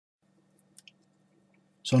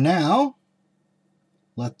So now,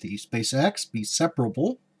 let the space X be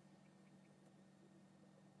separable.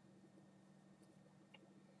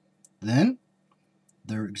 Then,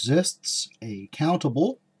 there exists a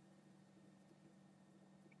countable,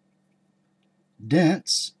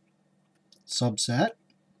 dense subset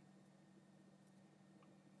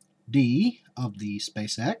D of the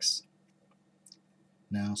space X.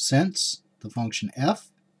 Now, since the function f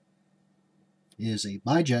is a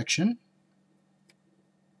bijection,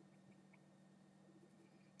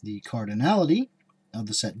 the cardinality of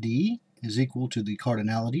the set D is equal to the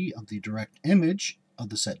cardinality of the direct image of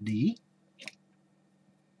the set D.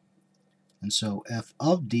 And so f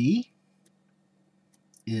of D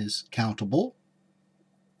is countable.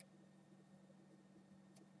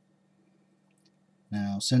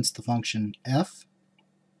 Now, since the function f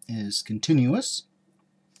is continuous,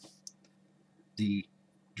 the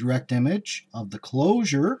direct image of the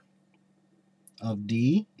closure of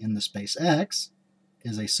D in the space X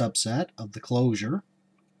is a subset of the closure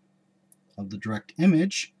of the direct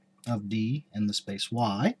image of D in the space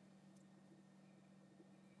Y.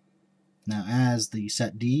 Now, as the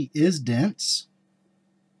set D is dense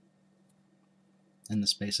in the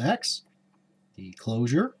space X, the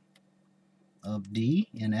closure of D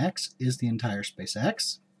in X is the entire space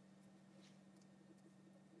X.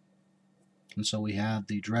 And so we have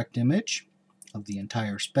the direct image of the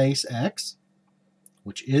entire space X,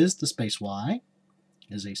 which is the space Y,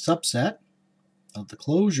 is a subset of the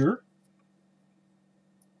closure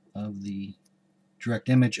of the direct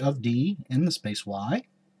image of D in the space Y.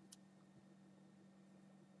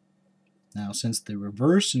 Now, since the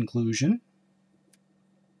reverse inclusion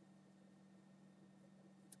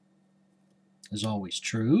is always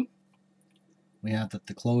true, we have that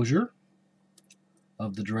the closure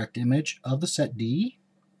of the direct image of the set D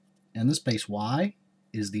in the space Y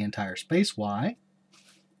is the entire space Y,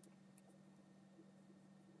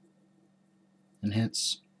 and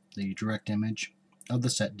hence the direct image of the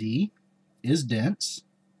set D is dense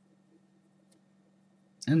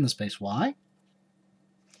in the space Y.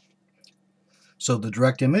 So the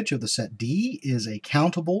direct image of the set D is a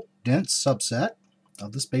countable dense subset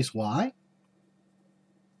of the space Y,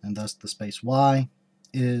 and thus the space Y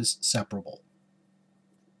is separable.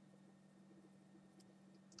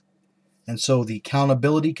 And so the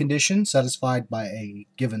countability condition satisfied by a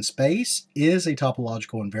given space is a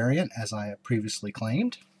topological invariant, as I have previously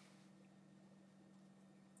claimed.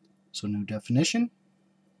 So new definition.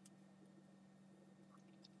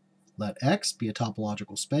 Let X be a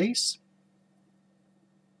topological space.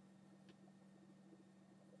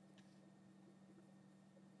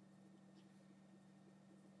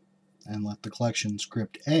 And let the collection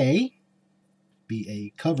script A be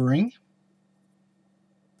a covering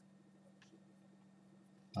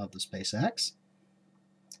of the space X.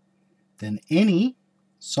 Then any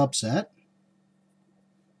subset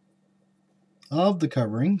of the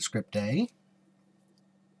covering script A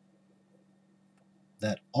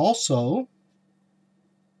that also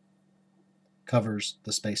covers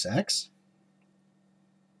the space X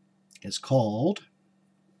is called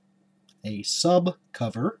a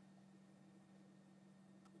subcover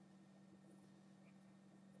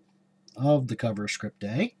of the cover script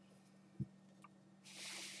A.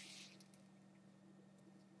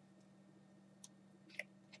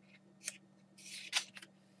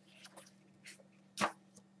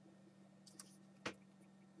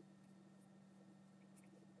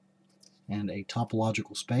 And a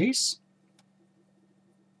topological space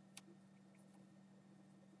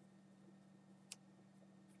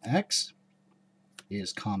X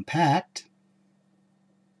is compact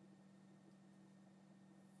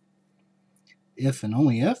if and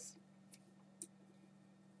only if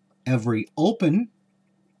every open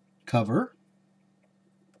cover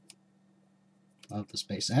of the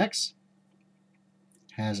space X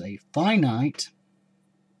has a finite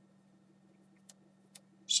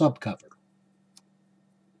subcover.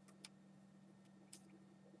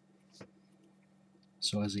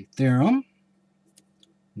 So as a theorem,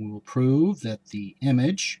 we will prove that the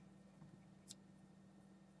image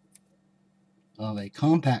of a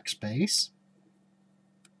compact space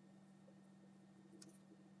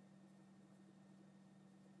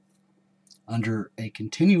under a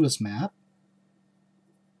continuous map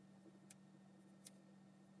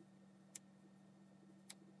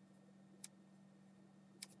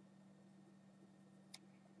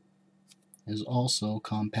is also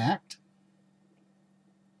compact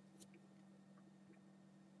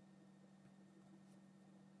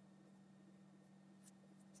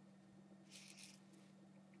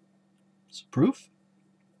proof.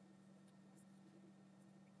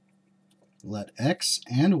 let X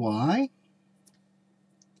and Y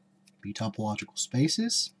be topological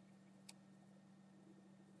spaces.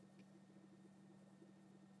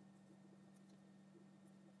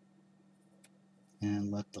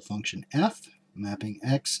 And let the function f mapping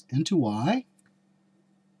X into Y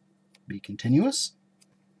be continuous.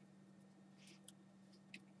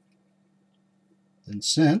 Then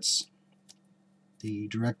since the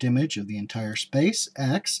direct image of the entire space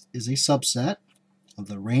X is a subset of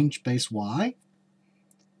the range space Y,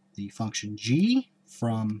 the function g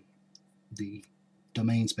from the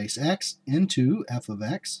domain space X into f of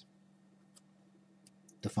X,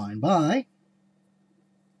 defined by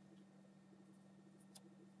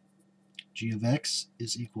g of X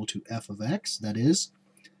is equal to f of X, that is,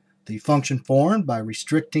 the function formed by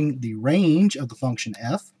restricting the range of the function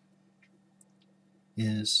f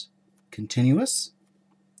is continuous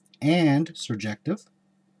and surjective.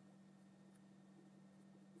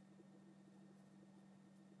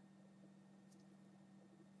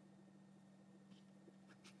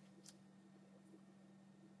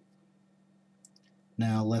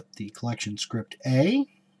 Now let the collection script A,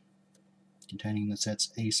 containing the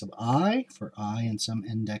sets A sub I for I and some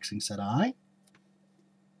indexing set I,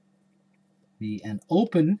 be an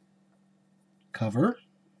open cover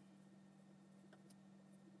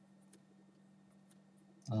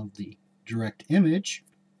of the direct image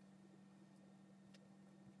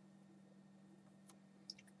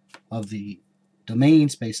of the domain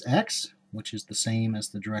space X, which is the same as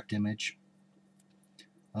the direct image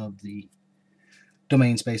of the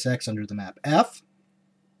domain space X under the map F.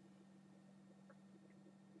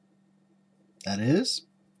 That is,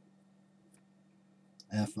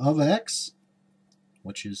 f of X,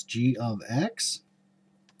 which is g of X,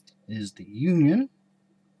 is the union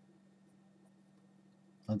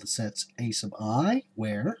of the sets A sub I,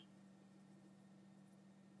 where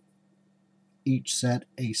each set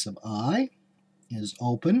A sub I is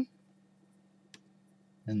open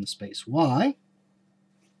in the space Y,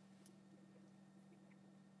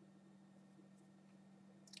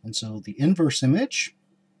 and so the inverse image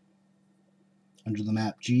under the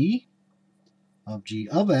map G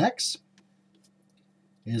of X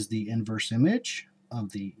is the inverse image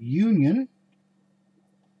of the union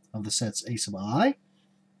of the sets A sub I.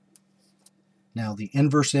 Now the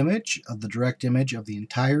inverse image of the direct image of the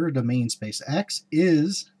entire domain space X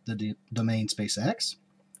is the domain space X,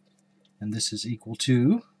 and this is equal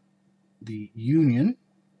to the union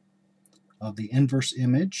of the inverse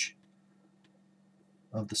image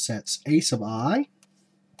of the sets A sub I,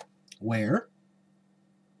 where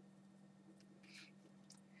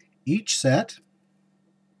each set,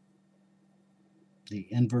 the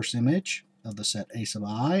inverse image of the set A sub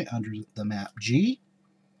I under the map G,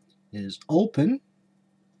 is open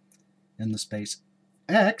in the space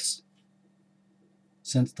X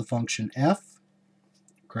since the function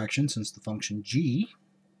since the function G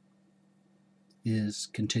is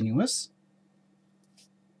continuous.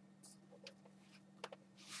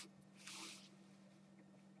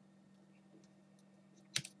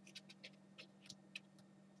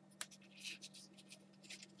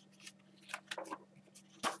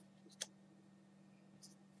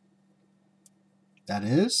 That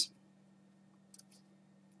is,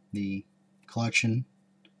 the collection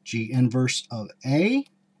G inverse of A,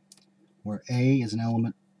 where A is an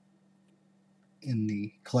element in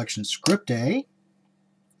the collection script A,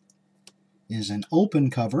 is an open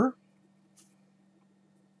cover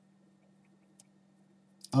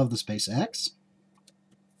of the space X.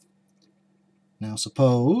 Now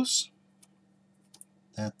suppose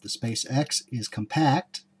that the space X is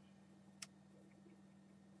compact,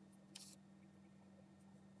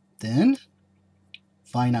 then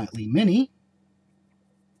finitely many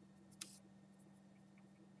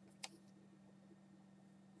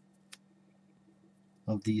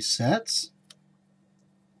of these sets,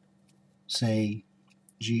 say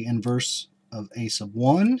G inverse of A sub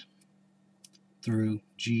 1 through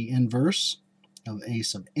G inverse of A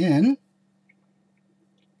sub n,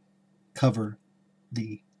 cover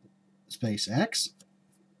the space X.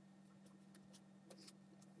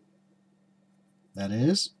 That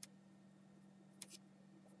is,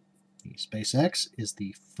 the space X is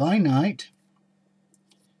the finite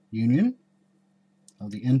union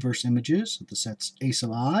of the inverse images of the sets A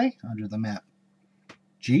sub I under the map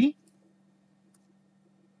G.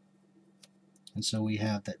 And so we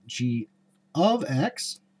have that G of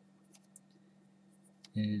X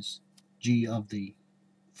is G of the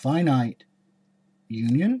finite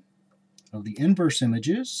union of the inverse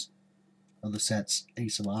images of the sets A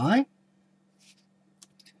sub I.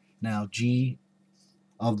 Now G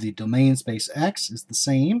of the domain space X is the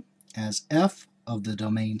same as f of the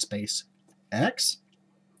domain space X,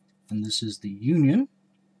 and this is the union,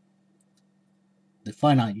 the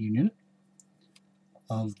finite union,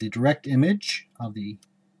 of the direct image of the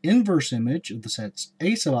inverse image of the sets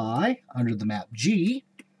A sub I under the map G.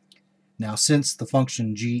 Now, since the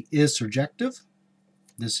function G is surjective,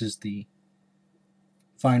 this is the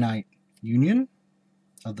finite union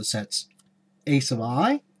of the sets A sub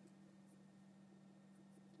I,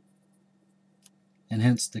 and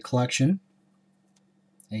hence the collection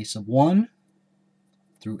A sub 1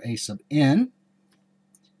 through A sub n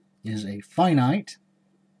is a finite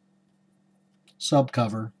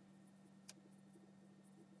subcover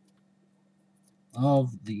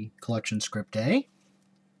of the collection script A.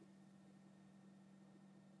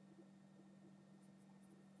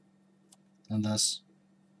 And thus,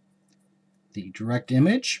 the direct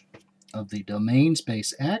image of the domain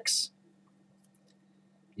space X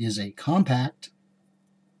is a compact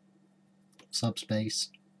subspace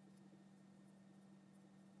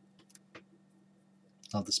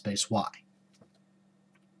of the space Y.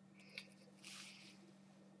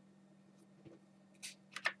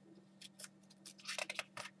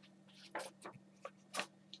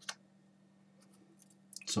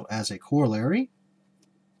 So as a corollary,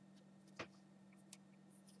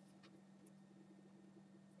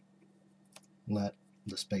 let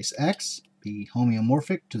the space X be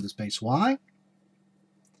homeomorphic to the space Y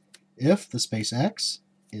if the space X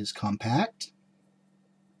is compact,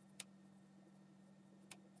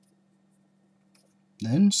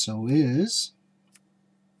 then so is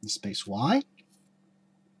the space Y.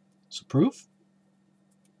 So proof: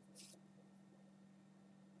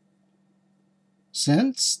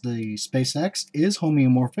 since the space X is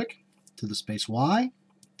homeomorphic to the space Y,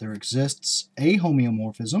 there exists a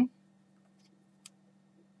homeomorphism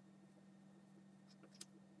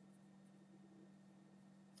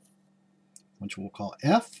which we'll call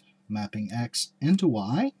F, mapping X into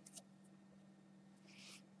Y.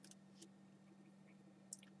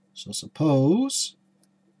 So suppose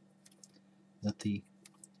that the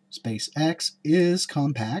space X is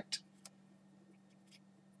compact,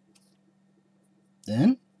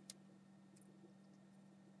 then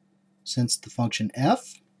since the function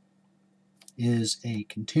F is a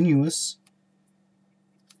continuous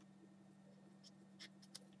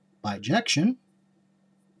bijection,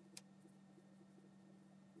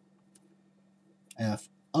 F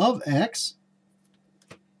of X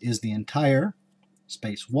is the entire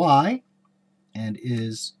space Y and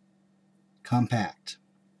is compact.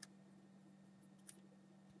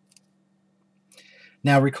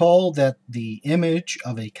 Now recall that the image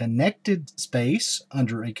of a connected space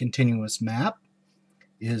under a continuous map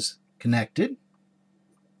is connected.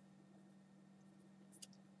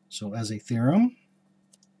 So as a theorem,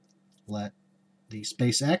 let the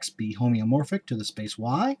space X be homeomorphic to the space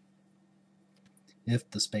Y if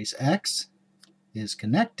the space X is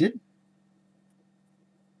connected.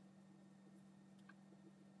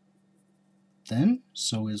 Then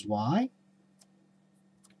so is Y.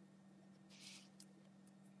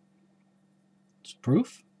 It's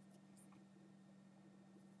proof.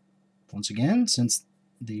 Once again, since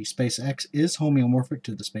the space X is homeomorphic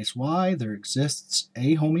to the space Y, there exists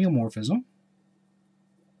a homeomorphism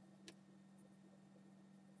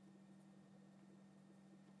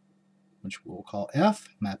which we'll call F,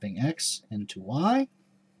 mapping X into Y.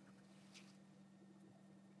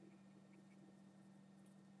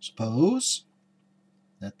 Suppose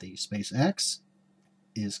that the space X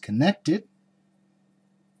is connected,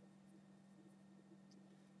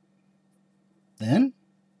 then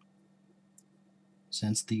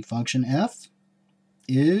since the function F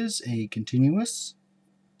is a continuous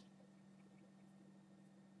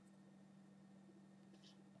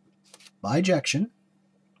bijection,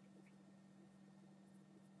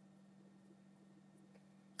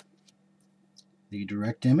 the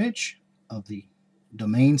direct image of the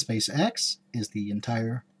domain space X is the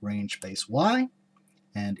entire range space Y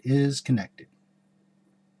and is connected.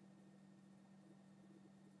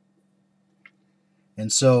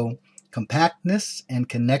 And so compactness and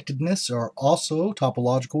connectedness are also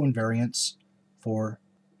topological invariants for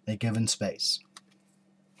a given space.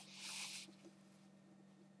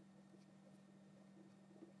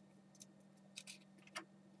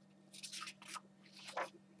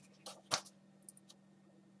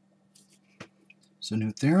 So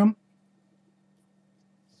new theorem: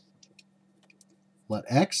 let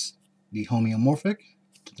X be homeomorphic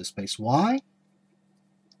to the space Y,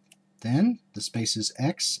 then the spaces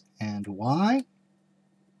X and Y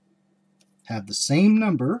have the same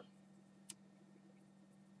number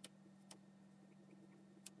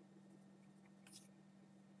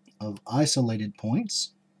of isolated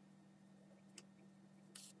points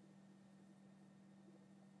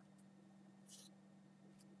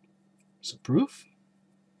is a proof.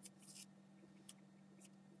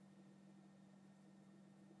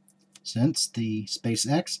 Since the space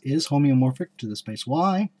X is homeomorphic to the space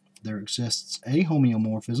Y, there exists a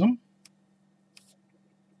homeomorphism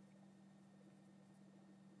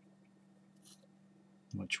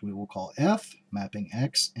which we will call F, mapping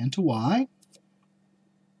X into Y.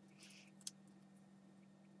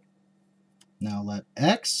 Now let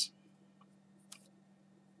X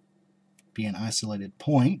be an isolated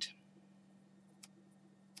point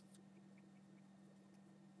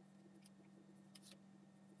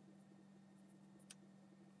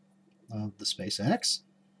of the space X.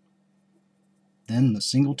 Then the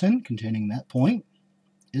singleton containing that point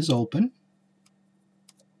is open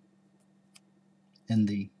in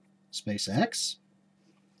the space X.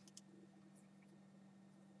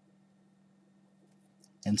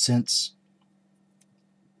 And since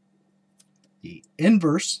the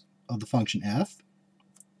inverse of the function f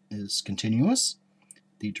is continuous,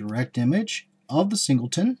 the direct image of the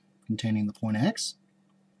singleton containing the point x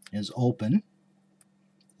is open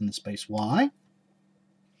in the space Y.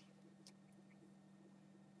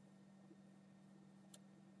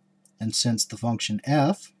 And since the function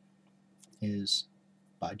f is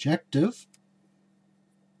bijective,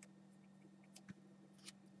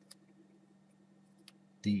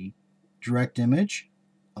 the direct image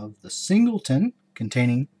of the singleton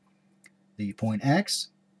containing the point x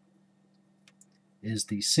is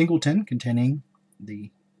the singleton containing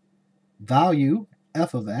the value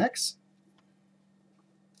f of x.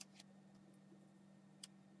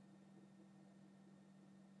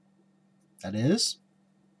 That is,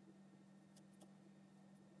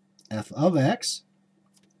 f of x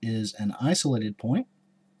is an isolated point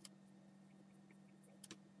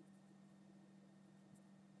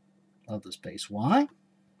of the space Y.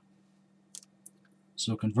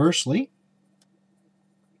 So conversely,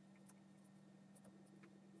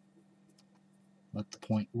 let the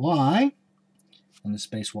point Y in the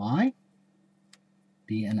space Y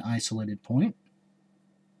be an isolated point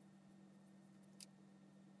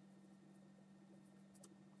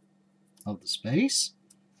of the space.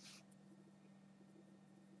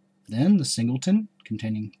 Then the singleton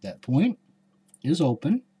containing that point is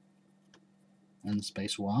open in the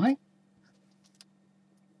space Y.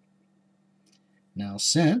 Now,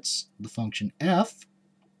 since the function f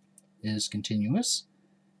is continuous,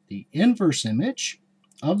 the inverse image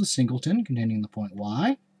of the singleton containing the point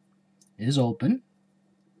y is open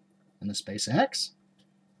in the space X.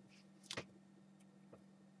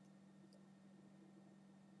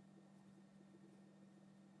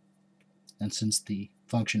 And since the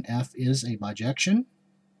function f is a bijection,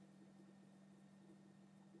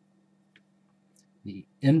 the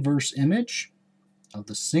inverse image of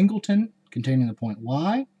the singleton containing the point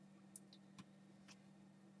y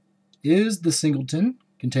is the singleton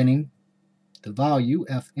containing the value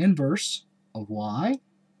f inverse of y.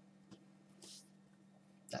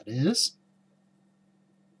 That is,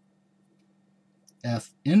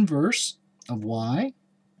 f inverse of y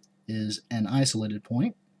is an isolated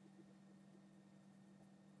point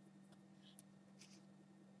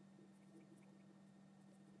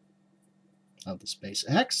of the space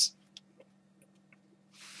X.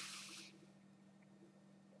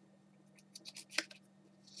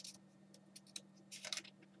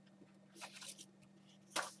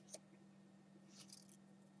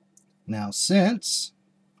 Now, since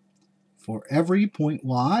for every point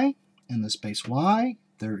y in the space Y,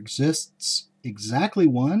 there exists exactly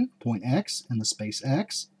one point x in the space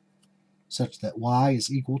X, such that y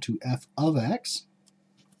is equal to f of x,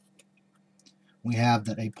 we have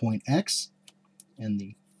that a point x in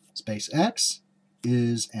the space X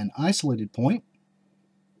is an isolated point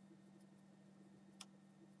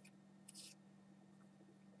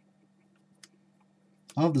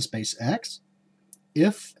of the space X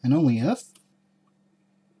if and only if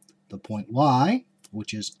the point y,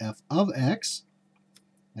 which is f of x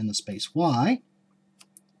in the space Y,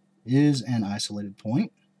 is an isolated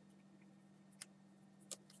point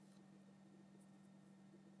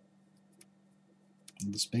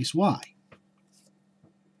of the space Y.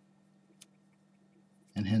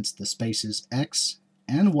 And hence the spaces X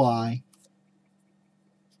and Y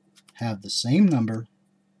have the same number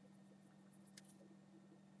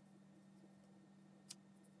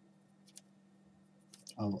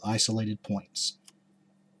of isolated points.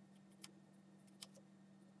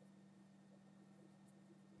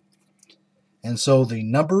 And so the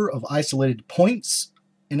number of isolated points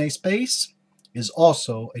in a space is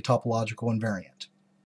also a topological invariant.